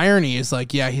then the irony is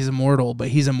like, yeah, he's immortal, but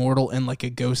he's immortal in like a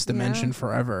ghost dimension Yeah.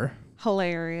 forever.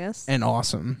 Hilarious. And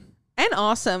awesome. And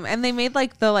awesome. And they made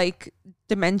like the like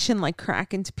dimension like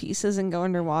crack into pieces and go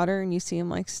underwater, and you see him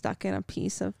like stuck in a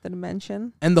piece of the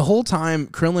dimension. And the whole time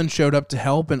Krillin showed up to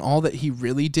help, and all that he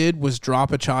really did was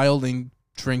drop a child and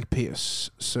drink piss.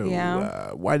 So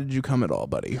Yeah. why did you come at all,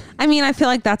 buddy? I mean, I feel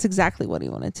like that's exactly what he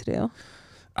wanted to do.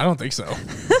 I don't think so.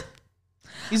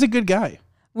 He's a good guy.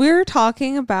 We were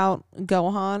talking about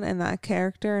Gohan and that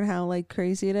character and how like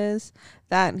crazy it is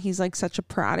that he's like such a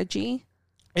prodigy.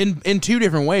 In two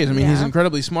different ways. I mean, he's Yeah.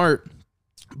 incredibly smart,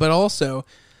 but also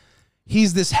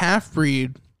he's this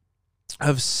half-breed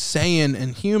of Saiyan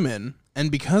and human.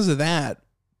 And because of that,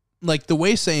 like, the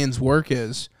way Saiyans work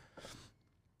is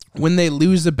when they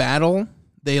lose a battle,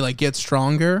 they like get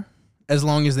stronger as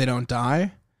long as they don't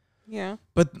die. Yeah.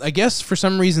 But I guess for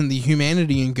some reason the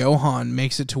humanity in Gohan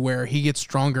makes it to where he gets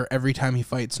stronger every time he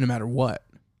fights, no matter what.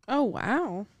 Oh,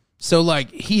 wow. So,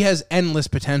 like, he has endless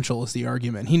potential is the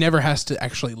argument. He never has to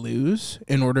actually lose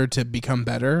in order to become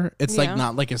better. It's, Yeah. like,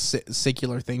 not like a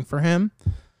secular thing for him.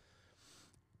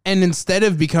 And instead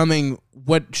of becoming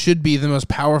what should be the most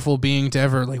powerful being to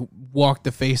ever, like, walk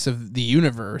the face of the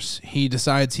universe, he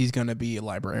decides he's going to be a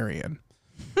librarian.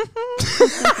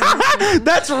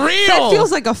 That's real! That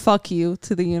feels like a fuck you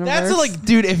to the universe. That's like,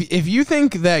 dude, if you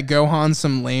think that Gohan's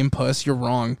some lame puss, you're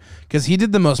wrong. Because he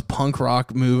did the most punk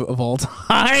rock move of all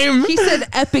time. He said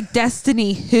epic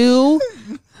destiny who?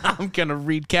 I'm gonna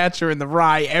read Catcher in the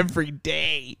Rye every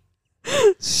day,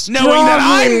 knowing that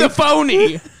I'm the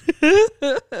phony.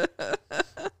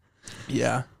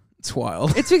 Yeah, it's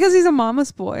wild. It's because he's a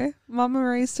mama's boy. Mama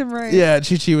raised him right. Yeah,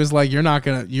 Chi-Chi was like, you're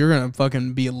gonna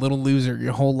fucking be a little loser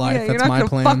your whole life. Yeah, you're That's not my gonna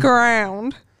plan. fuck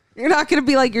around. You're not gonna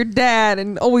be like your dad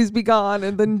and always be gone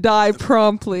and then die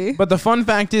promptly. But the fun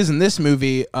fact is, in this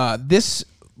movie, this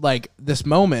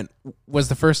moment was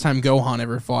the first time Gohan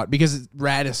ever fought, because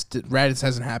Raditz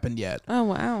hasn't happened yet. Oh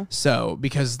wow. So,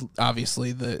 because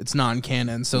obviously it's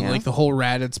non-canon, so Yeah. like the whole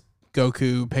Raditz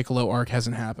Goku Piccolo arc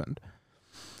hasn't happened.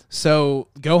 So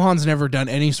Gohan's never done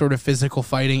any sort of physical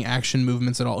fighting action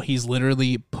movements at all. He's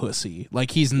literally pussy.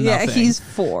 Like, he's nothing. Yeah, he's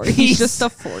 4. He's just a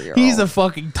 4-year-old. He's a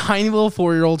fucking tiny little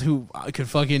 4-year-old who could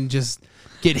fucking just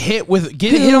get hit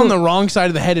on the wrong side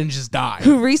of the head and just die.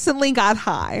 who recently got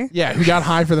high. Yeah, who got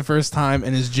high for the first time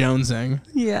and is jonesing.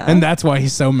 Yeah. And that's why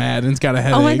he's so mad and has got a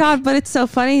headache. Oh my god, but it's so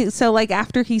funny. So like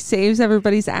after he saves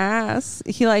everybody's ass,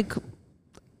 he like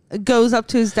goes up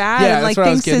to his dad Yeah, and like that's what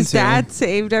I was thinks his getting to. dad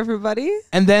saved everybody.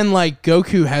 And then like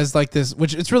Goku has like this,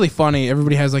 which it's really funny.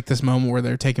 Everybody has like this moment where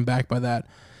they're taken back by that.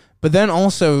 But then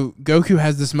also Goku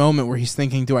has this moment where he's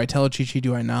thinking, do I tell Chi-Chi,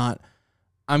 do I not?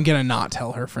 I'm going to not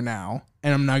tell her for now.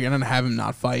 And I'm not going to have him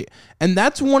not fight. And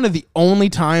that's one of the only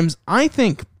times, I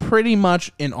think, pretty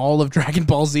much in all of Dragon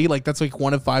Ball Z, like that's like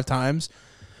 1 of 5 times,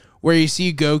 where you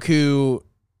see Goku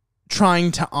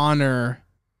trying to honor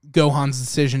Gohan's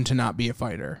decision to not be a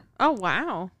fighter. Oh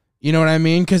wow. You know what I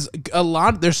mean? Because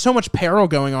there's so much peril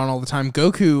going on all the time.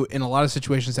 Goku, in a lot of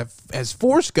situations, has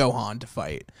forced Gohan to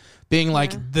fight, being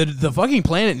like, the fucking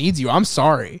planet needs you. I'm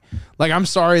sorry. Like, I'm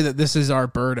sorry that this is our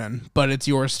burden, but it's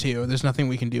yours too. There's nothing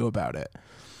we can do about it.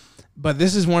 But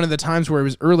this is one of the times where it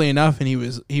was early enough, and he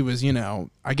was, you know,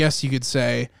 I guess you could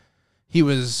say he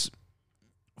was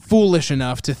foolish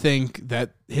enough to think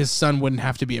that his son wouldn't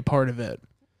have to be a part of it.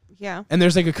 Yeah. And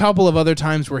there's like a couple of other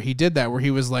times where he did that, where he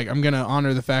was like, I'm going to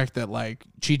honor the fact that like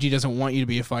Chi-Chi doesn't want you to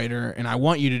be a fighter and I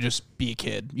want you to just be a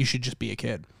kid. You should just be a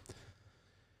kid.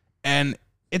 And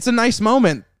it's a nice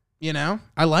moment, you know?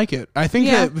 I like it. I think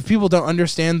that if people don't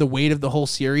understand the weight of the whole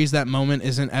series, that moment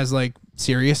isn't as like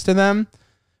serious to them.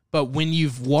 But when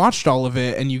you've watched all of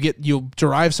it and you'll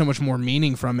derive so much more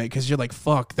meaning from it because you're like,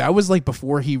 fuck, that was like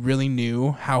before he really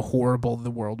knew how horrible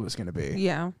the world was going to be.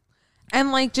 Yeah.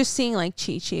 And like just seeing like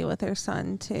Chi-Chi with her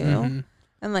son too. Mm-hmm.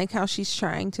 And like how she's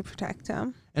trying to protect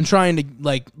him. And trying to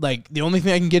like the only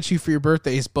thing I can get you for your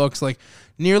birthday is books, like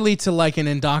nearly to like an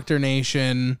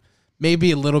indoctrination,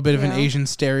 maybe a little bit of an Asian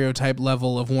stereotype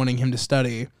level of wanting him to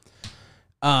study.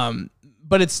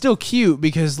 But it's still cute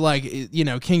because, like, you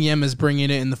know, King Yem is bringing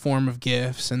it in the form of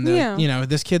gifts. And, you know,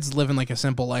 this kid's living, like, a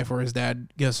simple life where his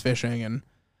dad goes fishing and,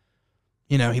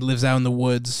 you know, he lives out in the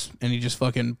woods and he just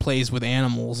fucking plays with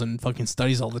animals and fucking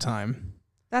studies all the time.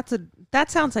 That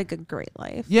sounds like a great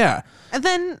life. Yeah. And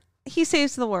then he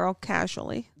saves the world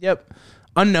casually. Yep.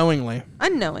 Unknowingly.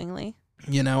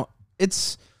 You know,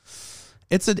 it's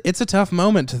a tough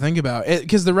moment to think about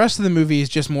because the rest of the movie is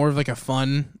just more of like a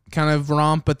fun kind of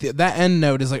romp, but that end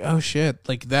note is like, oh shit,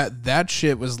 like that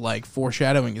shit was like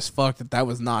foreshadowing as fuck that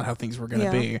was not how things were gonna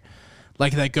be.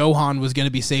 Like that Gohan was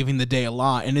gonna be saving the day a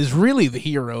lot and is really the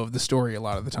hero of the story a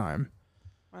lot of the time.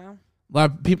 Wow. A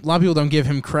lot of people don't give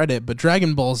him credit, but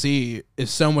Dragon Ball Z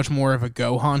is so much more of a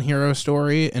Gohan hero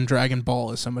story, and Dragon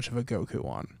Ball is so much of a Goku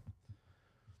one.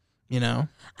 You know?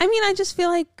 I mean, I just feel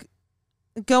like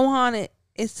Gohan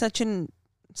is such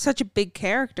a big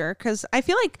character because I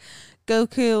feel like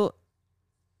Goku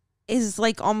is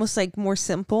like almost like more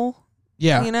simple.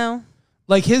 Yeah. You know?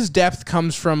 Like his depth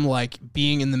comes from like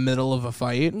being in the middle of a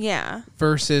fight. Yeah.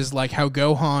 Versus like how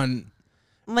Gohan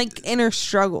like inner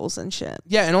struggles and shit.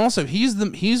 Yeah, and also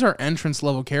he's our entrance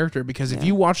level character because if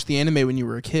you watched the anime when you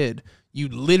were a kid, you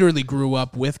literally grew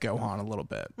up with Gohan a little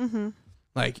bit. Mm-hmm.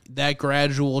 Like that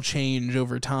gradual change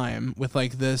over time with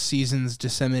like the seasons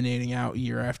disseminating out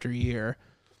year after year.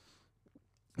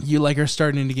 You like are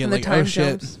starting to get and like, oh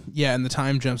shit. Jumps. Yeah, and the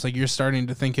time jumps. Like you're starting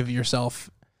to think of yourself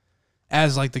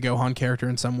as like the Gohan character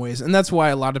in some ways. And that's why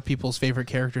a lot of people's favorite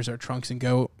characters are Trunks and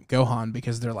Gohan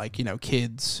because they're like, you know,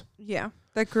 kids. Yeah.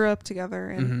 That grew up together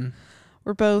and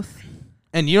we're both.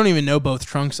 And you don't even know both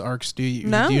Trunks arcs, do you?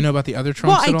 No. Do you know about the other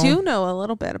Trunks at all? Well, I do know a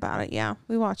little bit about it. Yeah.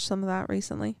 We watched some of that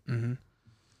recently. Mm-hmm.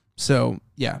 So,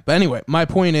 yeah. But anyway, my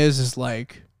point is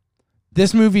like,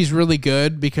 this movie's really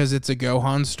good because it's a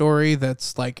Gohan story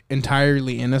that's like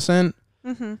entirely innocent.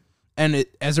 Mm-hmm. And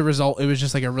as a result, it was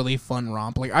just like a really fun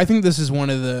romp. Like, I think this is one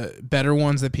of the better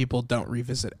ones that people don't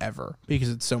revisit ever because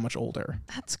it's so much older.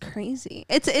 That's crazy.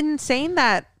 It's insane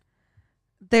that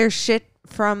there's shit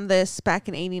from this back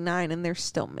in 89 and they're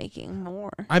still making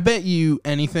more. I bet you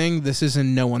anything, this is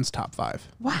in no one's top 5.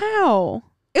 Wow.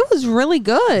 It was really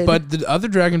good. But the other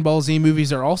Dragon Ball Z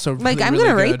movies are also like, really, I'm really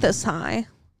going to good. rate this high.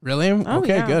 Really?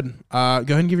 Okay, yeah. good. Go ahead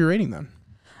and give your rating then.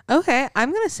 Okay.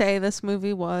 I'm going to say this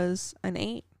movie was an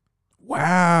 8.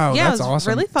 Wow, yeah, that's it was awesome.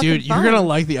 really fucking Dude, fun. you're going to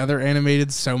like the other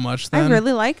animated so much then. I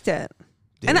really liked it.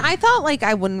 Dude. And I thought like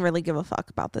I wouldn't really give a fuck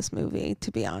about this movie,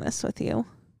 to be honest with you.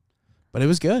 But it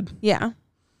was good. Yeah.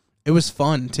 It was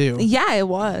fun too. Yeah, it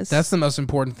was. That's the most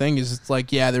important thing is it's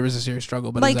like, yeah, there was a serious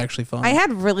struggle, but like, it was actually fun. I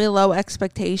had really low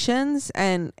expectations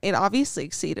and it obviously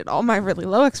exceeded all my really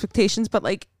low expectations, but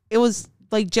like it was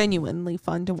like genuinely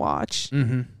fun to watch.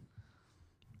 Mm-hmm.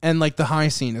 And like the high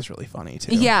scene is really funny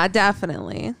too. Yeah,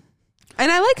 definitely. And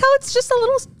I like how it's just a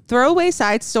little throwaway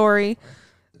side story.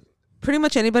 Pretty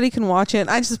much anybody can watch it.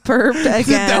 I just burped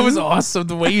again. That was awesome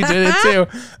the way you did it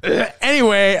too.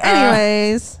 Anyway.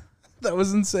 Anyways. That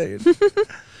was insane.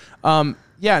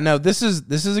 Yeah, no, this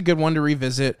is a good one to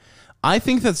revisit. I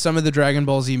think that some of the Dragon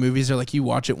Ball Z movies are like you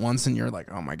watch it once and you're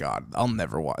like, oh my God, I'll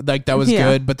never watch. Like that was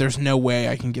good, but there's no way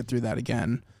I can get through that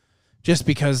again. Just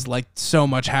because like so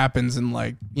much happens and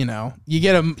like, you know, you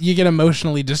get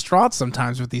emotionally distraught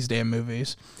sometimes with these damn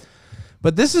movies.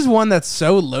 But this is one that's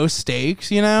so low stakes,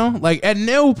 you know? Like at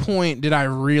no point did I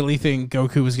really think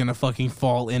Goku was going to fucking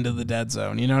fall into the dead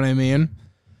zone, you know what I mean?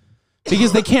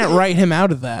 Because they can't write him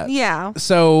out of that. Yeah.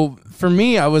 So for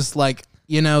me, I was like,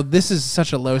 you know, this is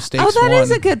such a low stakes Oh, that one.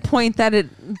 is a good point that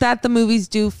the movies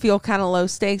do feel kind of low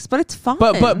stakes, but it's fun.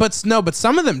 But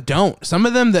some of them don't. Some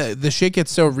of them the shit gets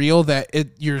so real that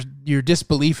your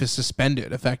disbelief is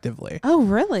suspended effectively. Oh,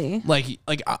 really? Like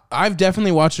I've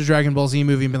definitely watched a Dragon Ball Z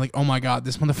movie and been like, oh my God,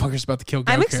 this motherfucker's about to kill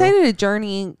Goku. I'm excited to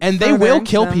journey. And they further will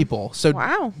into kill them. people. So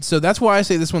wow. So that's why I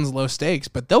say this one's low stakes.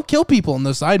 But they'll kill people in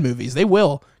those side movies. They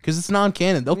will because it's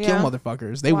non-canon. They'll kill Yeah.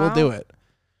 motherfuckers. They will do it.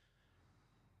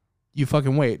 You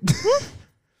fucking wait.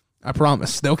 I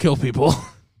promise. They'll kill people.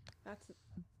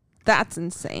 That's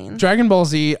insane. Dragon Ball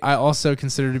Z, I also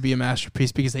consider to be a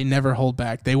masterpiece because they never hold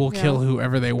back. They will kill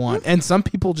whoever they want. And some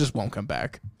people just won't come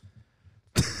back.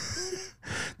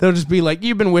 They'll just be like,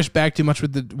 you've been wished back too much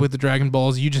with the Dragon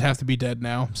Balls. You just have to be dead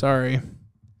now. Sorry.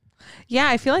 Yeah,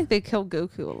 I feel like they kill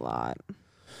Goku a lot.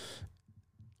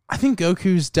 I think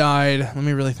Goku's died. Let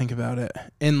me really think about it.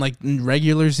 In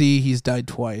regular Z, he's died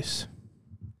twice.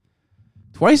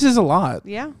 Twice is a lot.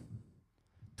 Yeah.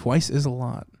 Twice is a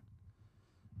lot.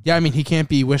 Yeah, I mean, he can't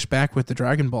be wished back with the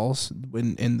Dragon Balls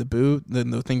in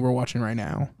the thing we're watching right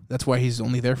now. That's why he's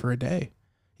only there for a day.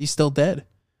 He's still dead.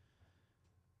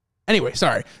 Anyway,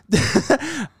 sorry.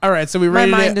 All right, so we rated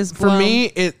mind it. is For blown.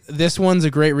 me, this one's a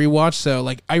great rewatch. So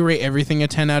I rate everything a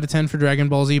 10 out of 10 for Dragon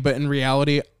Ball Z, but in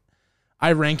reality,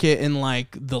 I rank it in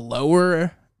the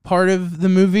lower part of the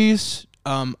movies.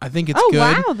 I think it's good.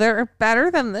 Wow, they're better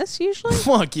than this usually.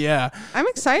 Fuck yeah. I'm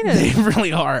excited. They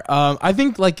really are. I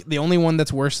think the only one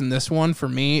that's worse than this one for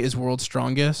me is World's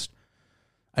Strongest.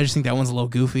 I just think that one's a little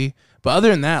goofy. But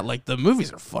other than that, the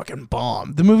movies are fucking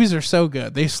bomb. The movies are so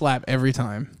good. They slap every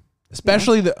time.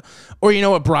 Especially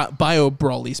Bio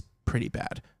Brawly's pretty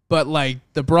bad. But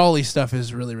the Brawly stuff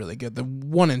is really, really good. The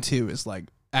 1 and 2 is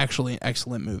actually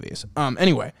excellent movies.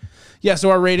 Anyway, yeah, so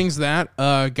our ratings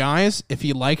guys, if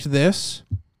you liked this,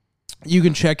 you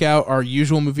can check out our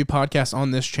usual movie podcast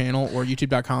on this channel or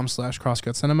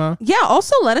youtube.com/crosscutcinema. Yeah,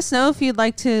 also let us know if you'd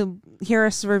like to hear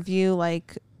us review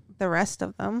the rest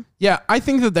of them. Yeah, I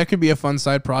think that could be a fun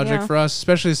side project Yeah. for us,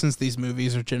 especially since these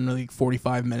movies are generally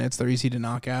 45 minutes. They're easy to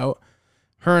knock out.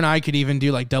 Her and I could even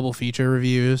do double feature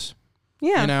reviews.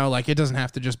 Yeah. It doesn't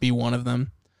have to just be one of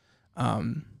them.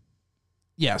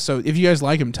 Yeah, so if you guys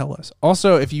like them, tell us.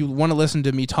 Also, if you want to listen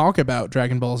to me talk about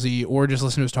Dragon Ball Z or just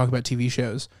listen to us talk about TV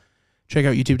shows, check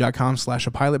out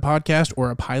youtube.com/apilotpodcast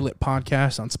or a pilot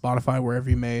podcast on Spotify, wherever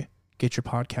you may get your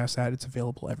podcasts at. It's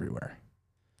available everywhere.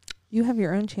 You have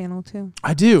your own channel too.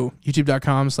 I do.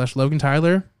 youtube.com/Logan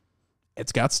Tyler.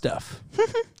 It's got stuff.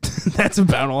 That's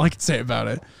about all I can say about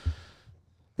it.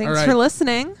 Thanks All right. for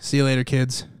listening. See you later,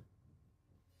 kids.